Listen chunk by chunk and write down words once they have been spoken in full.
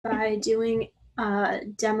by doing a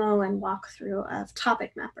demo and walkthrough of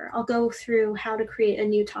Topic Mapper. I'll go through how to create a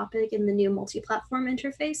new topic in the new multi-platform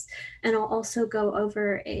interface, and I'll also go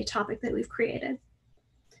over a topic that we've created.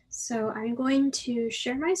 So I'm going to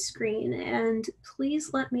share my screen, and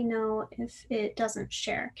please let me know if it doesn't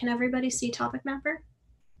share. Can everybody see Topic Mapper?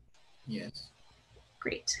 Yes.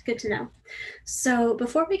 Great, good to know. So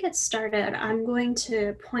before we get started, I'm going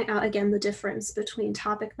to point out again the difference between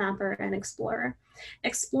Topic Mapper and Explorer.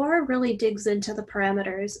 Explorer really digs into the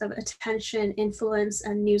parameters of attention, influence,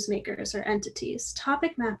 and newsmakers or entities.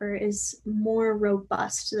 Topic Mapper is more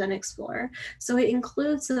robust than Explorer. So it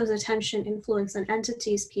includes those attention, influence, and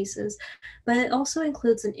entities pieces, but it also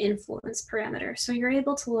includes an influence parameter. So you're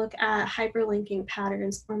able to look at hyperlinking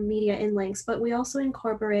patterns or media inlinks, but we also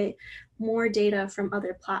incorporate more data from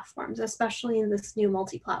other platforms, especially in this new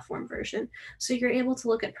multi-platform version. So you're able to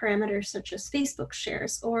look at parameters such as Facebook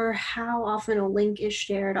shares or how often a link is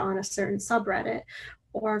shared on a certain subreddit.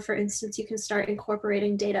 Or for instance, you can start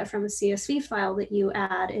incorporating data from a CSV file that you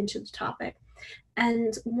add into the topic.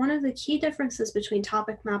 And one of the key differences between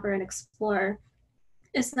Topic Mapper and Explorer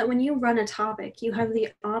is that when you run a topic, you have the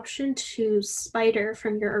option to spider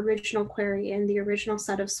from your original query and the original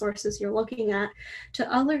set of sources you're looking at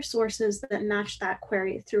to other sources that match that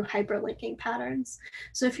query through hyperlinking patterns.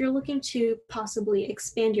 So if you're looking to possibly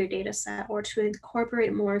expand your data set or to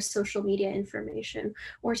incorporate more social media information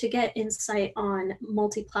or to get insight on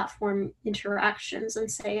multi-platform interactions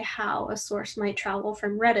and say how a source might travel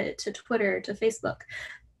from Reddit to Twitter to Facebook,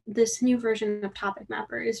 this new version of Topic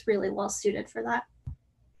Mapper is really well suited for that.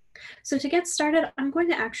 So to get started, I'm going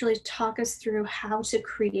to actually talk us through how to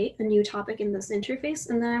create a new topic in this interface,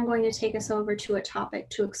 and then I'm going to take us over to a topic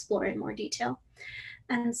to explore in more detail.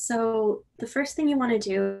 And so the first thing you want to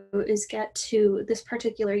do is get to this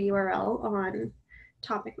particular URL on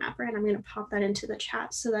Topic Mapper, and I'm going to pop that into the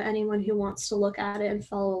chat so that anyone who wants to look at it and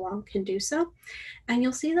follow along can do so. And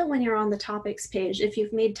you'll see that when you're on the topics page, if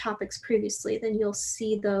you've made topics previously, then you'll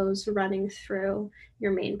see those running through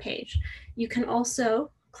your main page. You can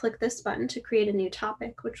also click this button to create a new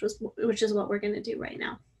topic, which is what we're going to do right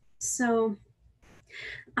now. So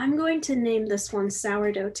I'm going to name this one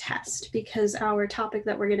Sourdough Test because our topic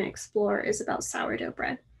that we're going to explore is about sourdough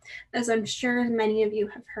bread. As I'm sure many of you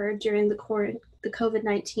have heard during the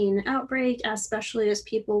COVID-19 outbreak, especially as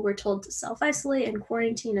people were told to self-isolate and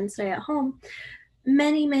quarantine and stay at home,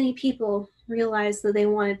 many people realized that they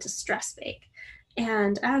wanted to stress bake.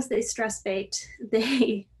 And as they stress baked,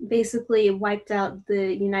 they basically wiped out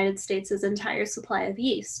the United States' entire supply of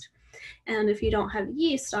yeast. And if you don't have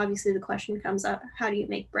yeast, obviously the question comes up, how do you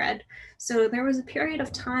make bread? So there was a period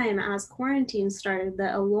of time as quarantine started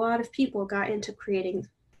that a lot of people got into creating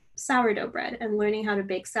sourdough bread and learning how to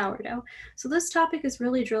bake sourdough. So this topic is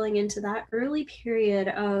really drilling into that early period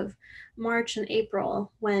of March and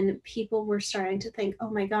April when people were starting to think,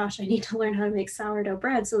 oh my gosh, I need to learn how to make sourdough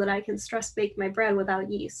bread so that I can stress bake my bread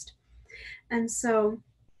without yeast. And so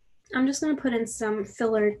I'm just going to put in some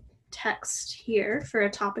filler text here for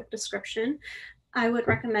a topic description. I would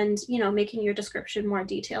recommend, making your description more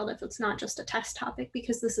detailed if it's not just a test topic,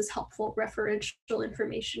 because this is helpful referential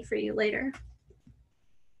information for you later.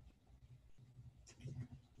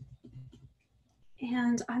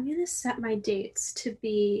 And I'm going to set my dates to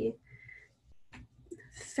be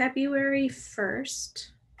February 1st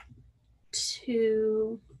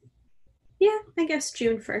to, I guess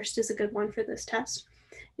June 1st is a good one for this test.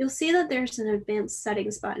 You'll see that there's an advanced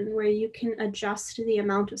settings button where you can adjust the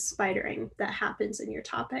amount of spidering that happens in your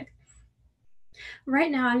topic. Right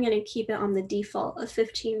now, I'm going to keep it on the default of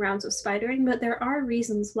 15 rounds of spidering, but there are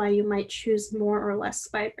reasons why you might choose more or less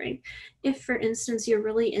spidering. If, for instance, you're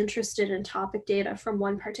really interested in topic data from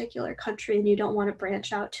one particular country and you don't want to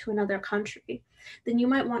branch out to another country, then you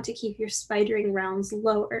might want to keep your spidering rounds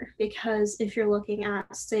lower, because if you're looking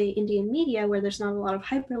at, say, Indian media where there's not a lot of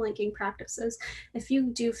hyperlinking practices, if you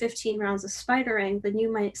do 15 rounds of spidering, then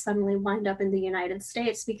you might suddenly wind up in the United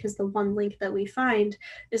States because the one link that we find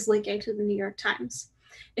is linking to the New York Times.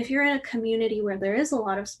 If you're in a community where there is a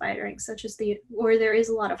lot of spidering, or there is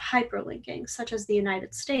a lot of hyperlinking, such as the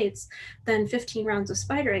United States, then 15 rounds of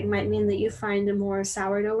spidering might mean that you find more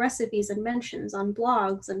sourdough recipes and mentions on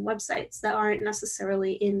blogs and websites that aren't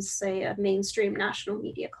necessarily in, say, a mainstream national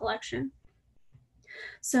media collection.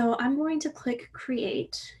 So I'm going to click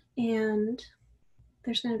Create, and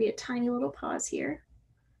there's going to be a tiny little pause here.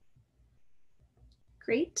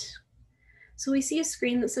 Great. So we see a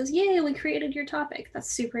screen that says, yay, we created your topic.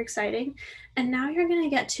 That's super exciting. And now you're going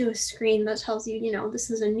to get to a screen that tells you, you know,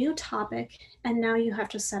 this is a new topic, and now you have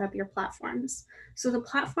to set up your platforms. So the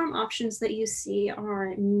platform options that you see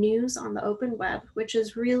are news on the open web, which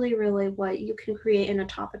is really, really what you can create in a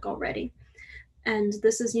topic already. And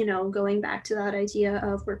this is, you know, going back to that idea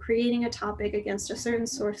of we're creating a topic against a certain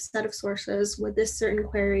set of sources with this certain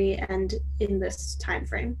query and in this time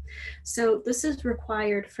frame. So this is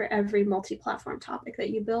required for every multi-platform topic that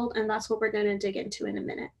you build, and that's what we're going to dig into in a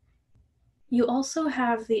minute. You also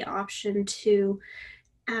have the option to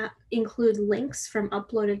include links from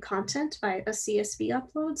uploaded content by a CSV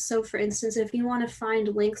upload. So for instance, if you want to find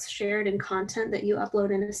links shared in content that you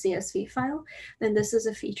upload in a CSV file, then this is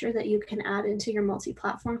a feature that you can add into your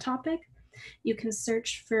multi-platform topic. You can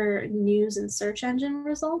search for news and search engine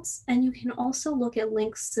results, and you can also look at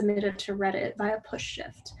links submitted to Reddit via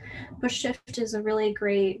PushShift. PushShift is a really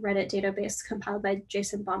great Reddit database compiled by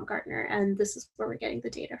Jason Baumgartner, and this is where we're getting the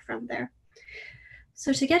data from there.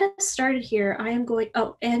 So to get us started here, I am going,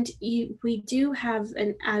 we do have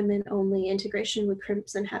an admin only integration with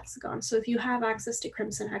Crimson Hexagon. So if you have access to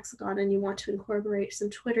Crimson Hexagon and you want to incorporate some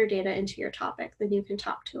Twitter data into your topic, then you can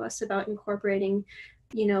talk to us about incorporating,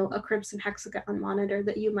 you know, a Crimson Hexagon monitor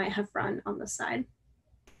that you might have run on the side.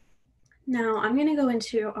 Now I'm going to go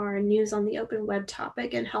into our news on the open web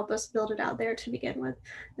topic and help us build it out there to begin with.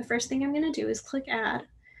 The first thing I'm going to do is click add.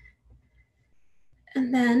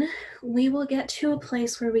 And then we will get to a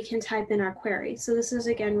place where we can type in our query. So this is,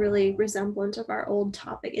 again, really resemblant of our old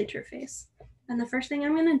topic interface. And the first thing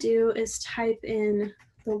I'm going to do is type in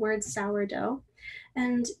the word sourdough.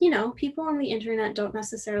 And, you know, people on the internet don't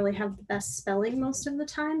necessarily have the best spelling most of the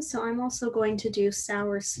time. So I'm also going to do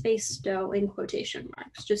sour space dough in quotation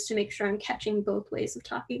marks, just to make sure I'm catching both ways of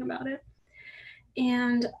talking about it.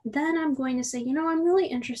 And then I'm going to say, you know, I'm really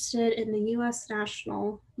interested in the US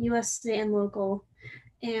national, US state and local,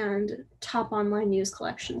 and top online news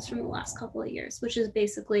collections from the last couple of years, which is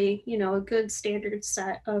basically, you know, a good standard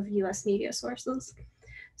set of US media sources.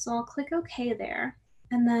 So I'll click OK there.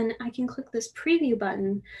 And then I can click this preview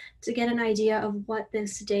button to get an idea of what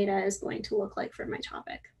this data is going to look like for my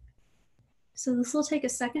topic. So this will take a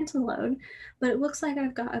second to load, but it looks like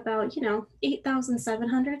I've got about, you know,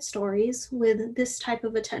 8,700 stories with this type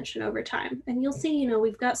of attention over time. And you'll see, you know,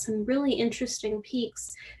 we've got some really interesting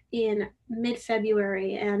peaks in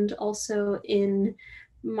mid-February and also in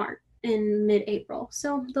mid-April.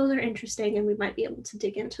 So those are interesting and we might be able to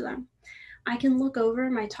dig into them. I can look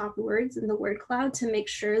over my top words in the word cloud to make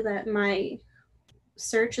sure that my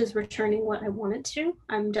search is returning what I want it to.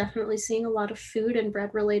 I'm definitely seeing a lot of food and bread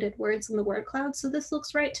related words in the word cloud, so this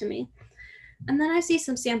looks right to me. And then I see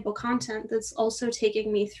some sample content that's also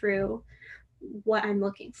taking me through what I'm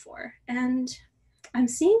looking for. And I'm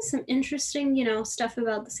seeing some interesting, you know, stuff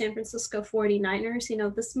about the San Francisco 49ers. You know,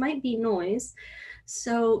 this might be noise.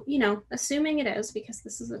 So, you know, assuming it is, because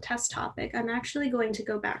this is a test topic, I'm actually going to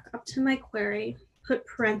go back up to my query, put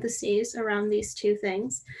parentheses around these two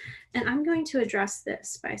things, and I'm going to address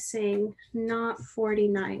this by saying not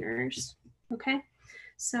 49ers, okay?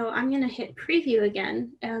 So I'm going to hit preview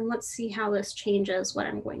again, and let's see how this changes what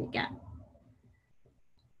I'm going to get.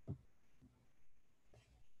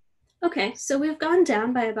 Okay, so we've gone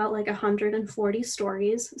down by about like 140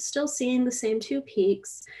 stories, still seeing the same two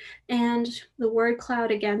peaks, and the word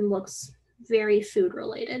cloud again looks very food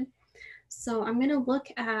related. So I'm going to look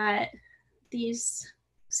at these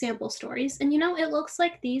sample stories, and you know, it looks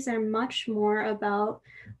like these are much more about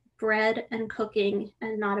bread and cooking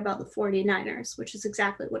and not about the 49ers, which is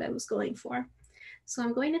exactly what I was going for. So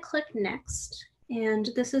I'm going to click next, and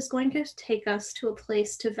this is going to take us to a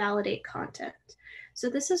place to validate content. So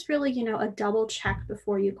this is really, you know, a double check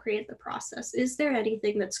before you create the process. Is there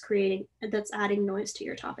anything that's adding noise to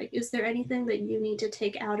your topic? Is there anything that you need to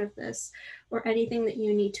take out of this or anything that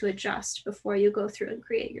you need to adjust before you go through and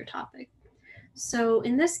create your topic? So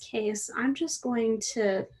in this case, I'm just going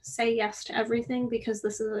to say yes to everything because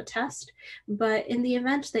this is a test. But in the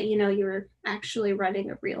event that, you know, you're actually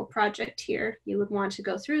running a real project here, you would want to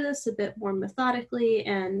go through this a bit more methodically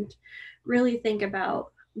and really think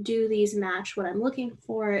about, do these match what I'm looking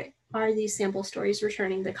for? Are these sample stories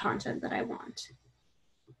returning the content that I want?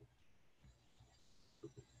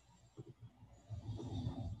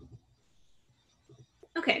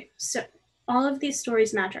 Okay, so all of these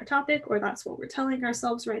stories match our topic, or that's what we're telling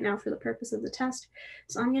ourselves right now for the purpose of the test.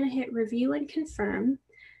 So I'm going to hit review and confirm,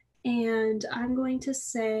 and I'm going to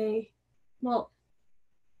say, well,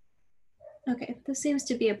 okay, this seems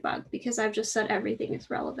to be a bug because I've just said everything is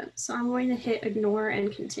relevant. So I'm going to hit ignore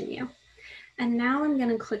and continue. And now I'm going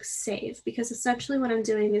to click save, because essentially what I'm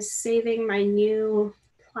doing is saving my new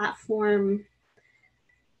platform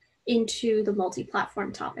into the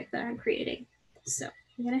multi-platform topic that I'm creating. So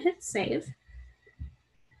I'm going to hit save,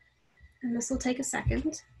 and this will take a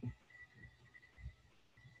second.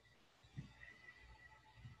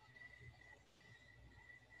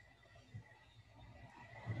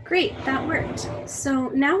 Great, that worked. So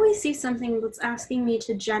now we see something that's asking me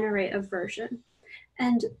to generate a version.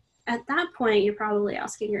 And at that point, you're probably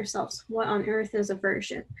asking yourselves, what on earth is a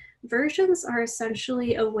version? Versions are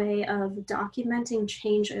essentially a way of documenting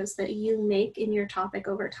changes that you make in your topic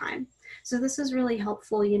over time. So this is really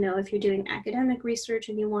helpful, you know, if you're doing academic research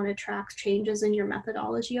and you want to track changes in your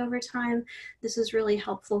methodology over time. This is really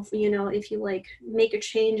helpful for, you know, if you like make a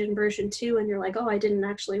change in version 2 and you're like, oh, I didn't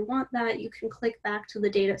actually want that, you can click back to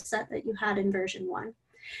the data set that you had in version 1.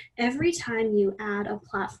 Every time you add a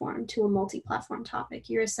platform to a multi-platform topic,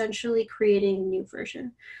 you're essentially creating a new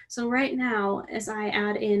version. So right now, as I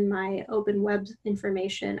add in my open web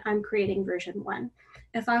information, I'm creating version 1.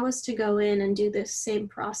 If I was to go in and do this same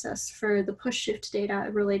process for the push shift data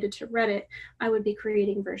related to Reddit, I would be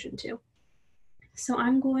creating version 2. So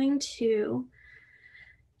I'm going to,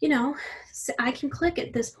 you know, so I can click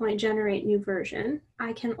at this point, generate new version.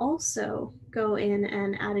 I can also go in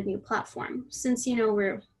and add a new platform. Since, you know,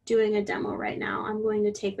 we're doing a demo right now, I'm going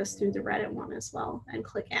to take us through the Reddit one as well and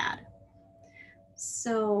click add.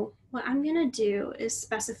 So what I'm going to do is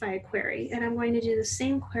specify a query, and I'm going to do the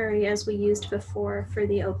same query as we used before for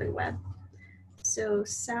the open web. So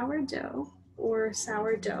sourdough, or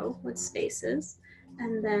sourdough with spaces,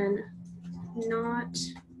 and then not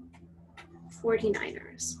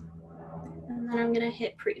 49ers. And then I'm going to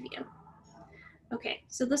hit preview. Okay,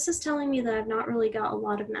 so this is telling me that I've not really got a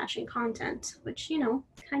lot of matching content, which, you know,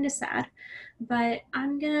 kind of sad, but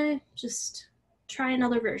I'm going to just try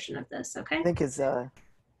another version of this, okay? I think his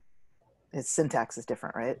syntax is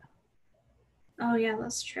different, right? Oh yeah,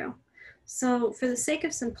 that's true. So for the sake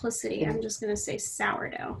of simplicity, I'm just going to say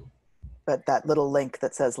sourdough. But that little link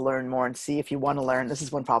that says learn more and see if you want to learn, this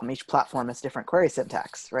is one problem. Each platform has different query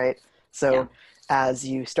syntax, right? So yeah, as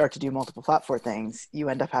you start to do multiple platform things, you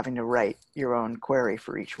end up having to write your own query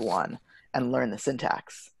for each one and learn the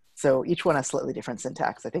syntax. So each one has slightly different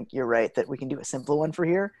syntax. I think you're right that we can do a simple one for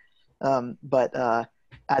here. But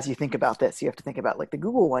as you think about this, you have to think about, like, the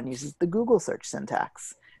Google one uses the Google search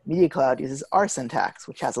syntax. Media Cloud uses our syntax,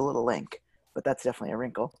 which has a little link, but that's definitely a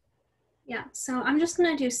wrinkle. Yeah, so I'm just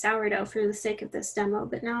going to do sourdough for the sake of this demo,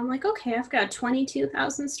 but now I'm like, okay, I've got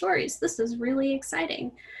 22,000 stories. This is really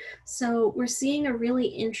exciting. So we're seeing a really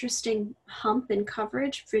interesting hump in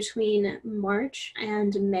coverage between March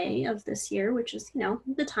and May of this year, which is, you know,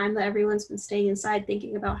 the time that everyone's been staying inside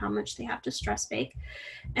thinking about how much they have to stress bake.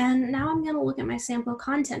 And now I'm going to look at my sample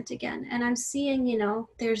content again, and I'm seeing, you know,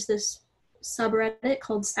 there's this subreddit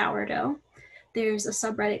called sourdough. There's a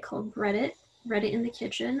subreddit called Reddit in the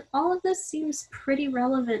kitchen. All of this seems pretty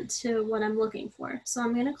relevant to what I'm looking for. So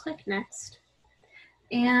I'm going to click next,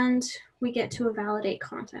 and we get to a validate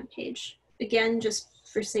content page. Again, just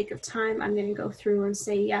for sake of time, I'm going to go through and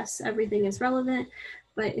say, yes, everything is relevant.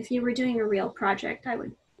 But if you were doing a real project, I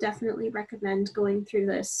would definitely recommend going through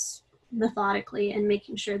this methodically and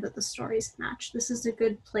making sure that the stories match. This is a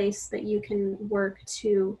good place that you can work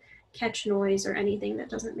to catch noise or anything that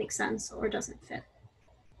doesn't make sense or doesn't fit.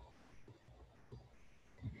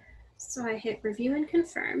 So I hit review and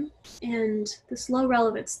confirm, and this low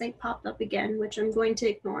relevance thing popped up again, which I'm going to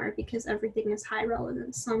ignore because everything is high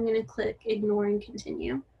relevance. So I'm going to click ignore and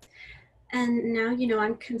continue. And now, you know,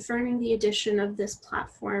 I'm confirming the addition of this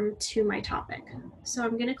platform to my topic. So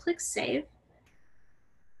I'm going to click save.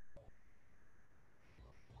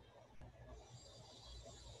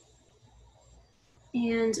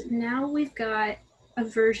 And now we've got a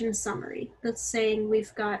version summary that's saying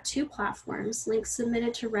we've got 2 platforms, links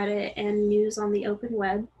submitted to Reddit and news on the open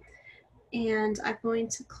web. And I'm going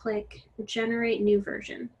to click generate new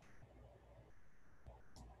version.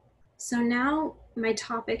 So now my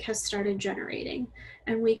topic has started generating,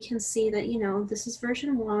 and we can see that, you know, this is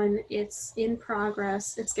version 1, it's in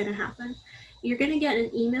progress, it's going to happen. You're going to get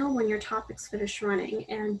an email when your topic's finished running,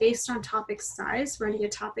 and based on topic size, running a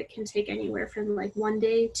topic can take anywhere from like 1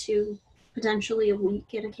 day to potentially a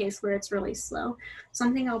week in a case where it's really slow.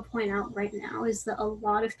 Something I'll point out right now is that a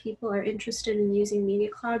lot of people are interested in using Media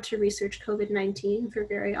Cloud to research COVID-19 for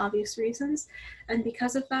very obvious reasons. And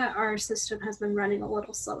because of that, our system has been running a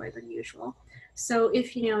little slower than usual. So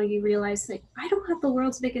if you realize that I don't have the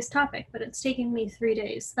world's biggest topic, but it's taking me 3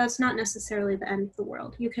 days, that's not necessarily the end of the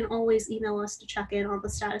world. You can always email us to check in on the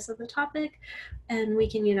status of the topic, and we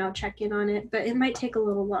can check in on it, but it might take a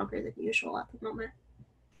little longer than usual at the moment.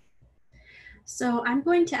 So I'm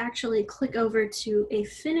going to actually click over to a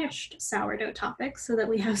finished sourdough topic so that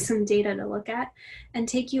we have some data to look at, and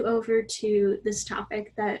take you over to this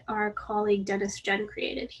topic that our colleague Dennis Jen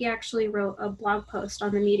created. He actually wrote a blog post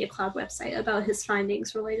on the Media Cloud website about his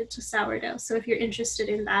findings related to sourdough. So if you're interested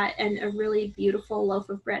in that and a really beautiful loaf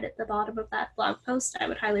of bread at the bottom of that blog post, I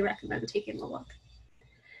would highly recommend taking a look.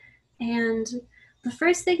 And the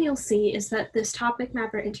first thing you'll see is that this topic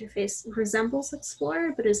mapper interface resembles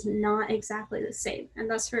Explorer, but is not exactly the same, and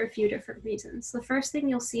that's for a few different reasons. The first thing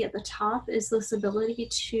you'll see at the top is this ability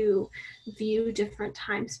to view different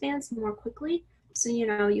time spans more quickly. So,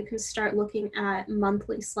 you can start looking at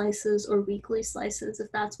monthly slices or weekly slices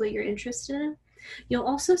if that's what you're interested in. You'll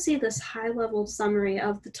also see this high-level summary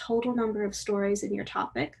of the total number of stories in your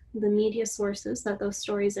topic, the media sources that those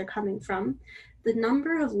stories are coming from, the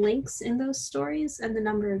number of links in those stories, and the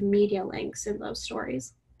number of media links in those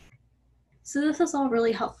stories. So this is all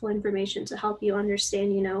really helpful information to help you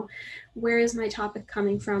understand, where is my topic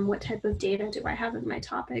coming from? What type of data do I have in my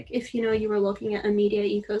topic? If, you were looking at a media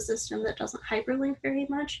ecosystem that doesn't hyperlink very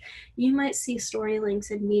much, you might see story links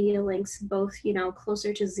and media links both,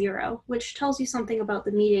 closer to 0, which tells you something about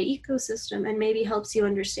the media ecosystem and maybe helps you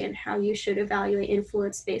understand how you should evaluate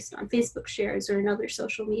influence based on Facebook shares or another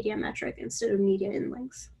social media metric instead of media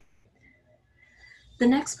inlinks. The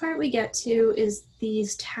next part we get to is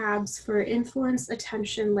these tabs for influence,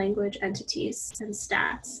 attention, language, entities, and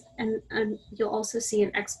stats. And you'll also see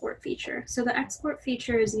an export feature. So the export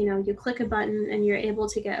feature is, you click a button and you're able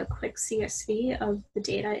to get a quick CSV of the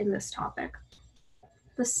data in this topic.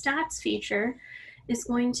 The stats feature is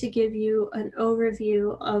going to give you an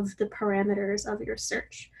overview of the parameters of your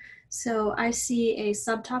search. So I see a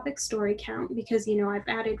subtopic story count because, I've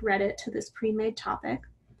added Reddit to this pre-made topic.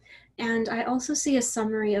 And I also see a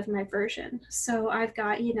summary of my version. So I've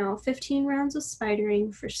got, 15 rounds of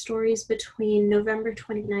spidering for stories between November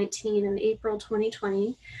 2019 and April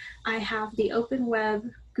 2020. I have the open web,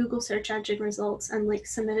 Google search engine results, and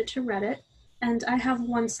links submitted to Reddit. And I have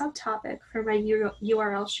one subtopic for my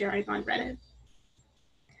URL sharing on Reddit.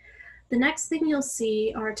 The next thing you'll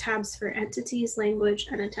see are tabs for entities, language,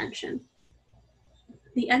 and attention.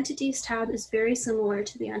 The entities tab is very similar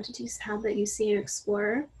to the entities tab that you see in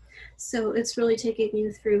Explorer. So it's really taking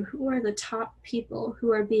you through who are the top people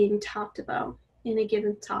who are being talked about in a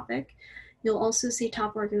given topic. You'll also see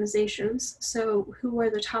top organizations. So who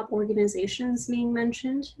are the top organizations being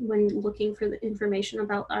mentioned when looking for the information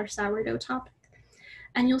about our sourdough topic?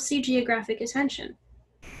 And you'll see geographic attention.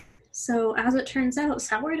 So as it turns out,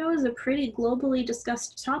 sourdough is a pretty globally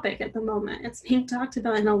discussed topic at the moment. It's being talked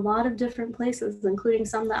about in a lot of different places, including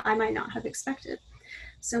some that I might not have expected.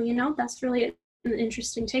 So, that's really an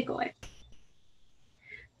interesting takeaway.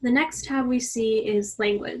 The next tab we see is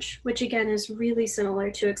language, which again is really similar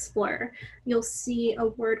to Explorer. You'll see a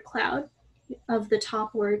word cloud of the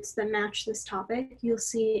top words that match this topic. You'll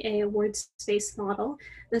see a word space model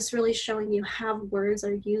that's really showing you how words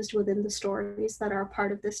are used within the stories that are a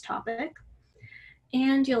part of this topic.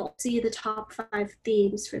 And you'll see the top 5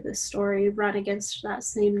 themes for this story run against that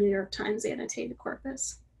same New York Times annotated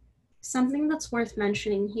corpus. Something that's worth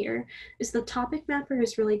mentioning here is the topic mapper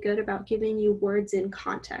is really good about giving you words in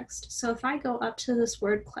context. So if I go up to this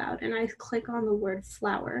word cloud and I click on the word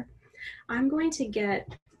flower, I'm going to get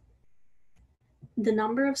the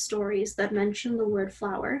number of stories that mention the word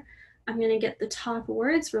flower. I'm going to get the top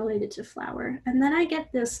words related to flower, and then I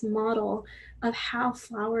get this model of how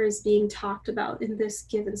flower is being talked about in this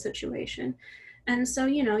given situation. And so,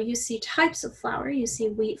 you see types of flour. You see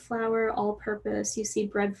wheat flour, all-purpose, you see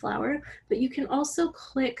bread flour, but you can also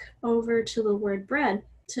click over to the word bread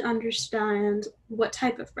to understand what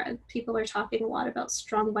type of bread. People are talking a lot about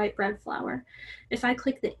strong white bread flour. If I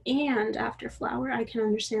click the and after flour, I can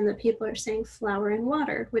understand that people are saying flour and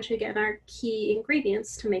water, which again are key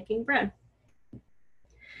ingredients to making bread.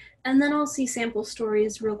 And then I'll see sample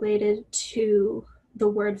stories related to the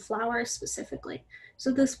word flour specifically.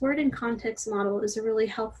 So this word in context model is a really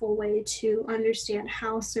helpful way to understand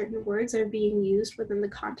how certain words are being used within the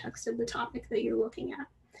context of the topic that you're looking at.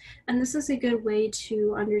 And this is a good way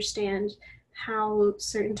to understand how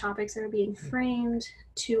certain topics are being framed,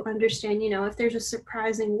 to understand, if there's a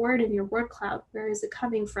surprising word in your word cloud, where is it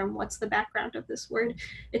coming from? What's the background of this word?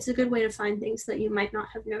 It's a good way to find things that you might not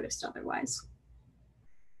have noticed otherwise.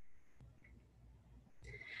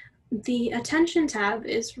 The attention tab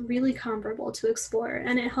is really comparable to Explorer,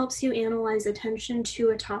 and it helps you analyze attention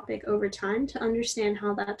to a topic over time to understand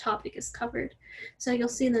how that topic is covered. So you'll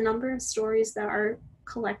see the number of stories that are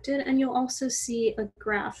collected, and you'll also see a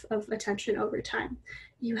graph of attention over time.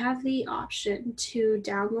 You have the option to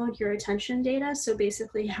download your attention data, so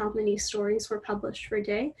basically how many stories were published per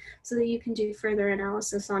day, so that you can do further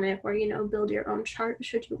analysis on it, or build your own chart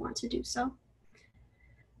should you want to do so.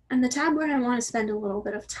 And the tab where I want to spend a little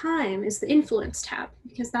bit of time is the influence tab,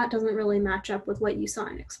 because that doesn't really match up with what you saw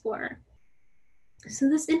in Explorer. So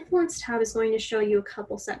this influence tab is going to show you a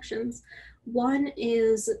couple sections. One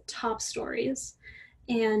is top stories,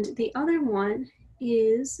 and the other one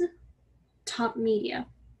is top media.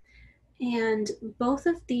 And both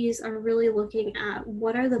of these are really looking at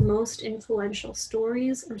what are the most influential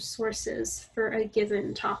stories or sources for a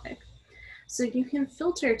given topic. So you can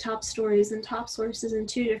filter top stories and top sources in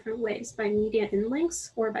two different ways, by media in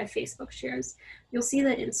links or by Facebook shares. You'll see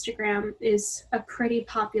that Instagram is a pretty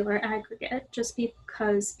popular aggregate just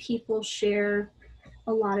because people share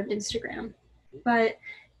a lot of Instagram. But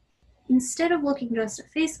instead of looking just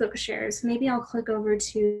at Facebook shares, maybe I'll click over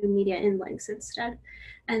to media in links instead.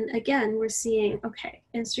 And again, we're seeing, okay,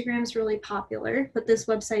 Instagram's really popular, but this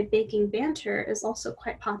website Baking Banter is also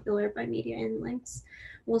quite popular by media in links.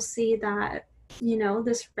 We'll see that,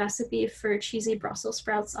 this recipe for cheesy Brussels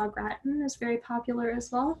sprouts au gratin is very popular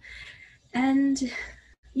as well. And,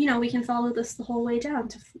 we can follow this the whole way down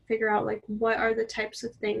to figure out what are the types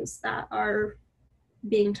of things that are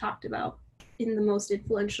being talked about in the most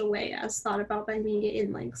influential way as thought about by media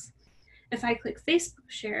in links. If I click Facebook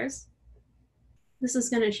shares, this is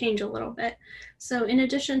going to change a little bit. So in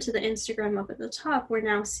addition to the Instagram up at the top, we're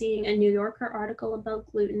now seeing a New Yorker article about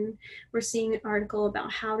gluten. We're seeing an article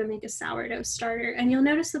about how to make a sourdough starter. And you'll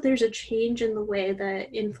notice that there's a change in the way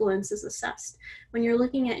that influence is assessed. When you're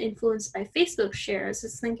looking at influence by Facebook shares,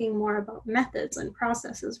 it's thinking more about methods and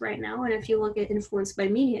processes right now. And if you look at influence by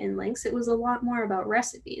media in links, it was a lot more about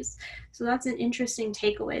recipes. So that's an interesting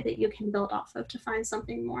takeaway that you can build off of to find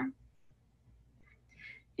something more.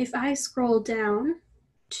 If I scroll down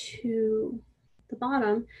to the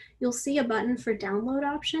bottom, you'll see a button for download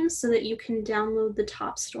options so that you can download the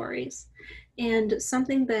top stories. And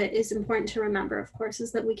something that is important to remember, of course,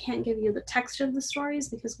 is that we can't give you the text of the stories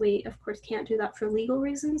because we, of course, can't do that for legal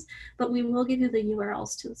reasons, but we will give you the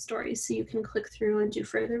URLs to the stories so you can click through and do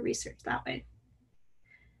further research that way.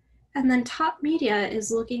 And then top media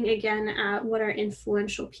is looking again at what are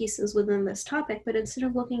influential pieces within this topic, but instead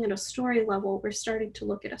of looking at a story level, we're starting to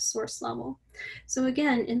look at a source level. So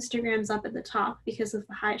again, Instagram's up at the top because of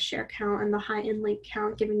the high share count and the high in-link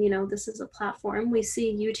count, given, this is a platform. We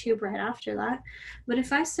see YouTube right after that. But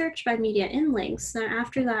if I search by media in links, then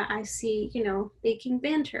after that, I see, Baking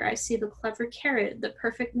Banter, I see the Clever Carrot, the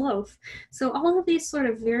Perfect Loaf. So all of these sort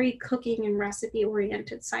of very cooking and recipe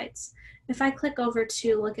oriented sites. If I click over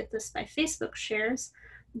to look at this by Facebook shares,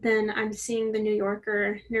 then I'm seeing the New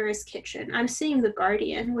Yorker, Nura's Kitchen. I'm seeing The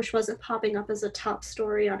Guardian, which wasn't popping up as a top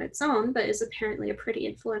story on its own, but is apparently a pretty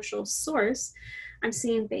influential source. I'm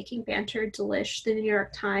seeing Baking Banter, Delish, the New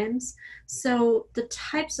York Times. So the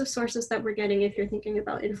types of sources that we're getting if you're thinking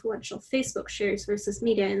about influential Facebook shares versus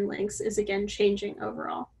media in links is again changing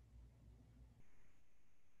overall.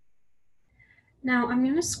 Now I'm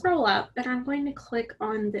going to scroll up and I'm going to click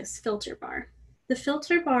on this filter bar. The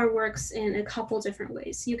filter bar works in a couple different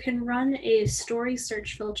ways. You can run a story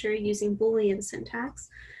search filter using Boolean syntax.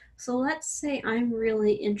 So let's say I'm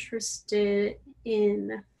really interested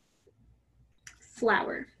in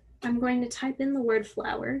flour. I'm going to type in the word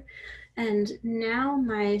flour, and now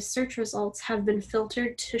my search results have been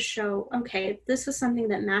filtered to show, okay, this is something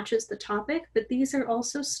that matches the topic, but these are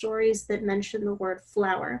also stories that mention the word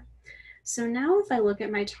flour. So now if I look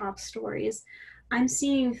at my top stories, I'm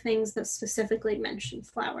seeing things that specifically mention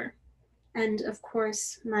flour. And of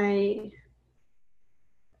course, my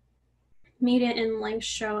media in links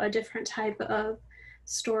show a different type of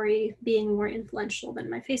story being more influential than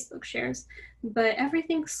my Facebook shares. But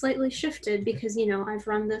everything's slightly shifted because, I've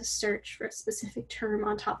run this search for a specific term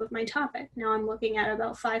on top of my topic. Now I'm looking at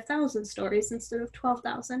about 5,000 stories instead of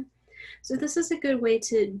 12,000. So this is a good way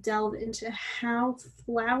to delve into how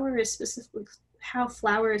flour is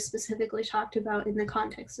specifically talked about in the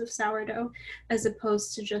context of sourdough, as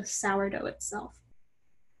opposed to just sourdough itself.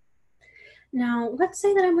 Now, let's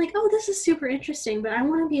say that I'm like, oh, this is super interesting, but I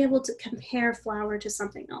want to be able to compare flour to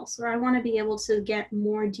something else, or I want to be able to get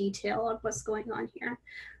more detail on what's going on here.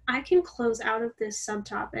 I can close out of this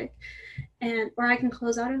subtopic, or I can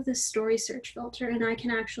close out of this story search filter, and I can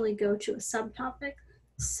actually go to a subtopic.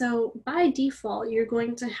 So by default, you're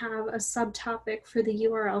going to have a subtopic for the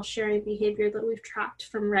URL sharing behavior that we've tracked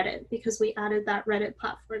from Reddit because we added that Reddit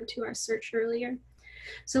platform to our search earlier.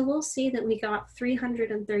 So we'll see that we got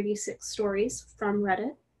 336 stories from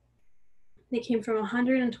Reddit. They came from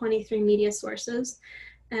 123 media sources,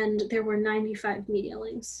 and there were 95 media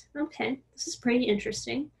links. Okay, this is pretty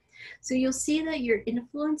interesting. So you'll see that your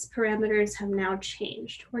influence parameters have now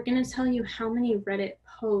changed. We're going to tell you how many Reddit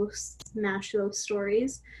posts match those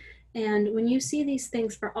stories. And when you see these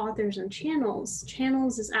things for authors and channels,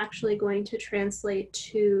 channels is actually going to translate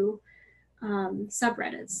to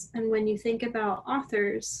subreddits. And when you think about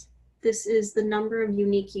authors, this is the number of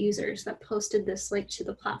unique users that posted this link to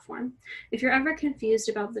the platform. If you're ever confused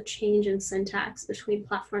about the change in syntax between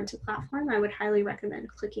platform to platform, I would highly recommend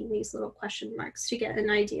clicking these little question marks to get an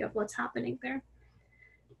idea of what's happening there.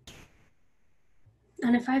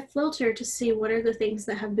 And if I filter to see what are the things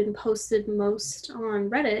that have been posted most on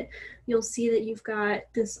Reddit, you'll see that you've got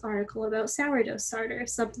this article about sourdough starter,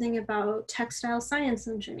 something about textile science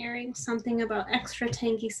engineering, something about extra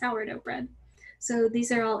tangy sourdough bread. So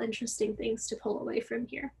these are all interesting things to pull away from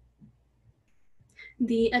here.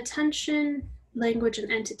 The attention, language,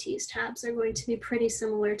 and entities tabs are going to be pretty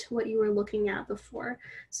similar to what you were looking at before.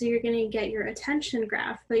 So you're going to get your attention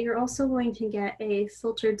graph, but you're also going to get a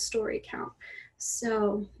filtered story count.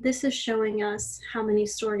 So this is showing us how many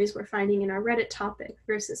stories we're finding in our Reddit topic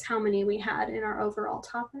versus how many we had in our overall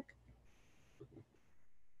topic.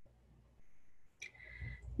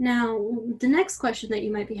 Now, the next question that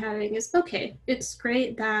you might be having is, okay, it's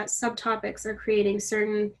great that subtopics are creating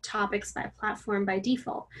certain topics by platform by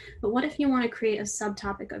default, but what if you want to create a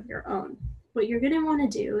subtopic of your own? What you're going to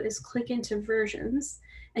want to do is click into versions,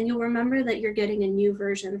 and you'll remember that you're getting a new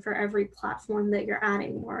version for every platform that you're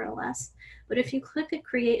adding, more or less. But if you click at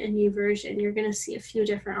create a new version, you're going to see a few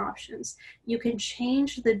different options. You can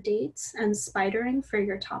change the dates and spidering for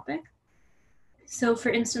your topic. So for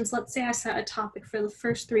instance, let's say I set a topic for the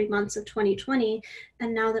first 3 months of 2020,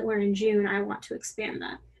 and now that we're in June, I want to expand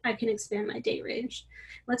that. I can expand my date range.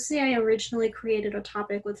 Let's say I originally created a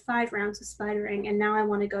topic with 5 rounds of spidering, and now I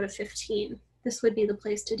want to go to 15. This would be the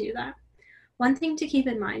place to do that. One thing to keep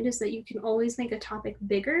in mind is that you can always make a topic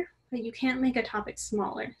bigger, but you can't make a topic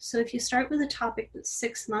smaller. So if you start with a topic that's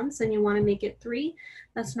 6 months and you want to make it 3,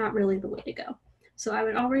 that's not really the way to go. So I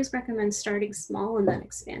would always recommend starting small and then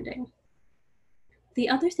expanding. The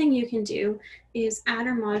other thing you can do is add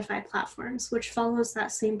or modify platforms, which follows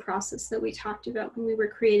that same process that we talked about when we were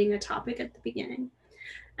creating a topic at the beginning.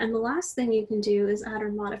 And the last thing you can do is add or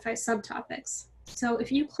modify subtopics. So if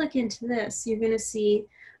you click into this, you're going to see,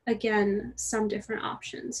 again, some different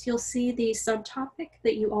options. You'll see the subtopic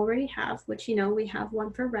that you already have, which we have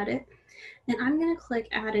one for Reddit. And I'm going to click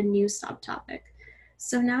add a new subtopic.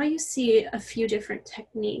 So now you see a few different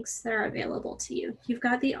techniques that are available to you. You've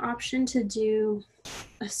got the option to do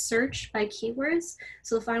a search by keywords.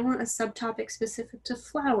 So if I want a subtopic specific to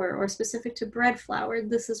flour or specific to bread flour,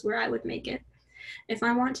 this is where I would make it. If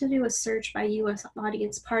I want to do a search by US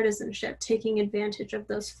audience partisanship, taking advantage of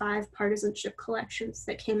those 5 partisanship collections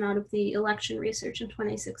that came out of the election research in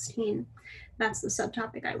 2016, that's the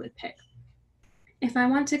subtopic I would pick. If I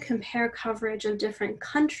want to compare coverage of different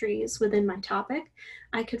countries within my topic,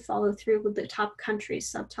 I could follow through with the top countries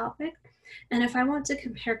subtopic. And if I want to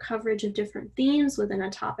compare coverage of different themes within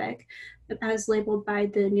a topic, as labeled by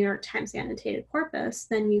the New York Times annotated corpus,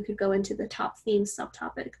 then you could go into the top themes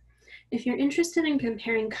subtopic. If you're interested in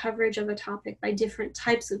comparing coverage of a topic by different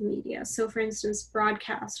types of media, so for instance,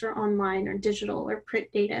 broadcast or online or digital or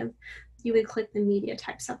print data, you would click the media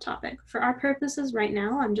type subtopic. For our purposes right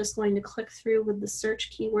now, I'm just going to click through with the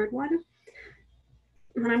search keyword one.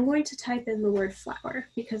 And I'm going to type in the word flour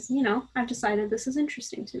because, I've decided this is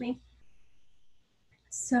interesting to me.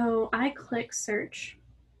 So I click search.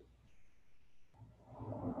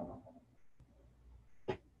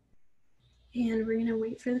 And we're going to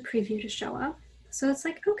wait for the preview to show up. So it's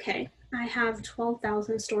like, okay, I have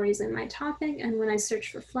 12,000 stories in my topic, and when I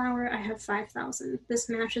search for flour, I have 5,000. This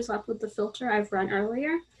matches up with the filter I've run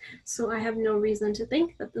earlier, so I have no reason to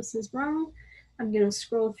think that this is wrong. I'm going to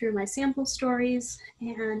scroll through my sample stories,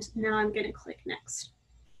 and now I'm going to click next.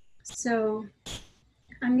 So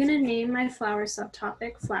I'm going to name my flour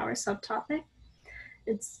subtopic.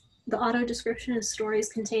 The auto description is stories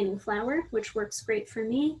containing flour, which works great for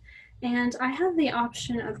me. And I have the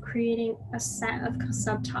option of creating a set of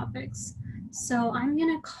subtopics. So I'm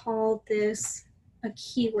going to call this a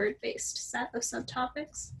keyword-based set of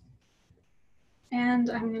subtopics. And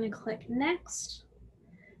I'm going to click next.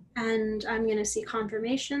 And I'm going to see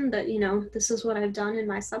confirmation that, this is what I've done in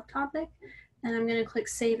my subtopic. And I'm going to click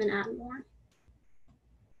save and add more.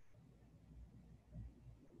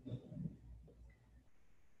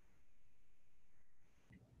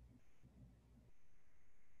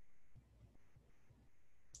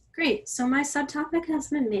 Great. So my subtopic has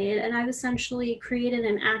been made, and I've essentially created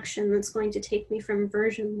an action that's going to take me from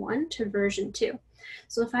version 1 to version 2.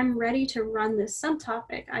 So if I'm ready to run this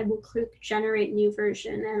subtopic, I will click generate new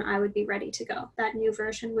version and I would be ready to go. That new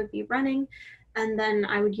version would be running, and then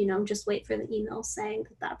I would, just wait for the email saying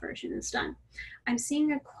that that version is done. I'm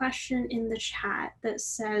seeing a question in the chat that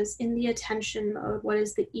says, in the attention mode, what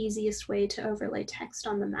is the easiest way to overlay text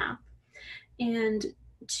on the map? And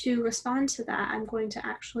to respond to that, I'm going to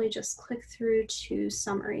actually just click through to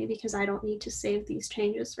summary because I don't need to save these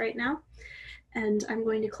changes right now. And I'm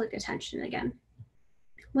going to click attention again.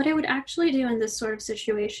 What I would actually do in this sort of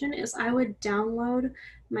situation is I would download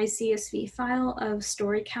my CSV file of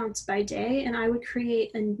story counts by day, and I would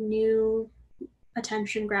create a new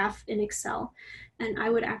attention graph in Excel. And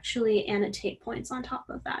I would actually annotate points on top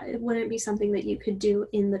of that. It wouldn't be something that you could do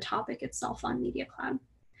in the topic itself on Media Cloud.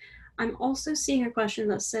 I'm also seeing a question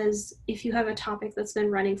that says, if you have a topic that's been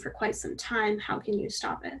running for quite some time, how can you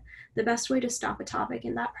stop it? The best way to stop a topic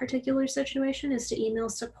in that particular situation is to email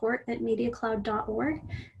support@mediacloud.org.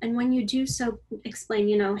 And when you do so, explain,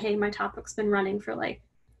 hey, my topic's been running for like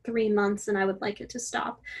 3 months and I would like it to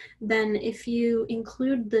stop. Then if you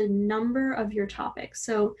include the number of your topic,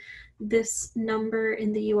 so this number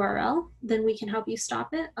in the URL, then we can help you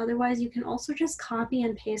stop it. Otherwise, you can also just copy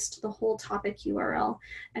and paste the whole topic URL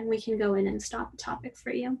and we can go in and stop the topic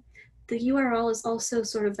for you. The URL is also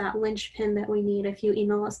sort of that linchpin that we need if you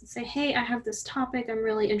email us and say, hey, I have this topic, I'm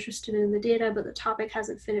really interested in the data, but the topic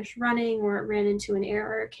hasn't finished running or it ran into an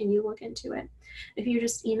error, can you look into it? If you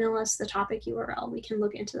just email us the topic URL, we can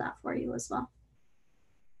look into that for you as well.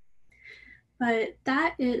 But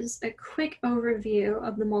that is a quick overview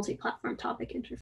of the multi-platform topic interface.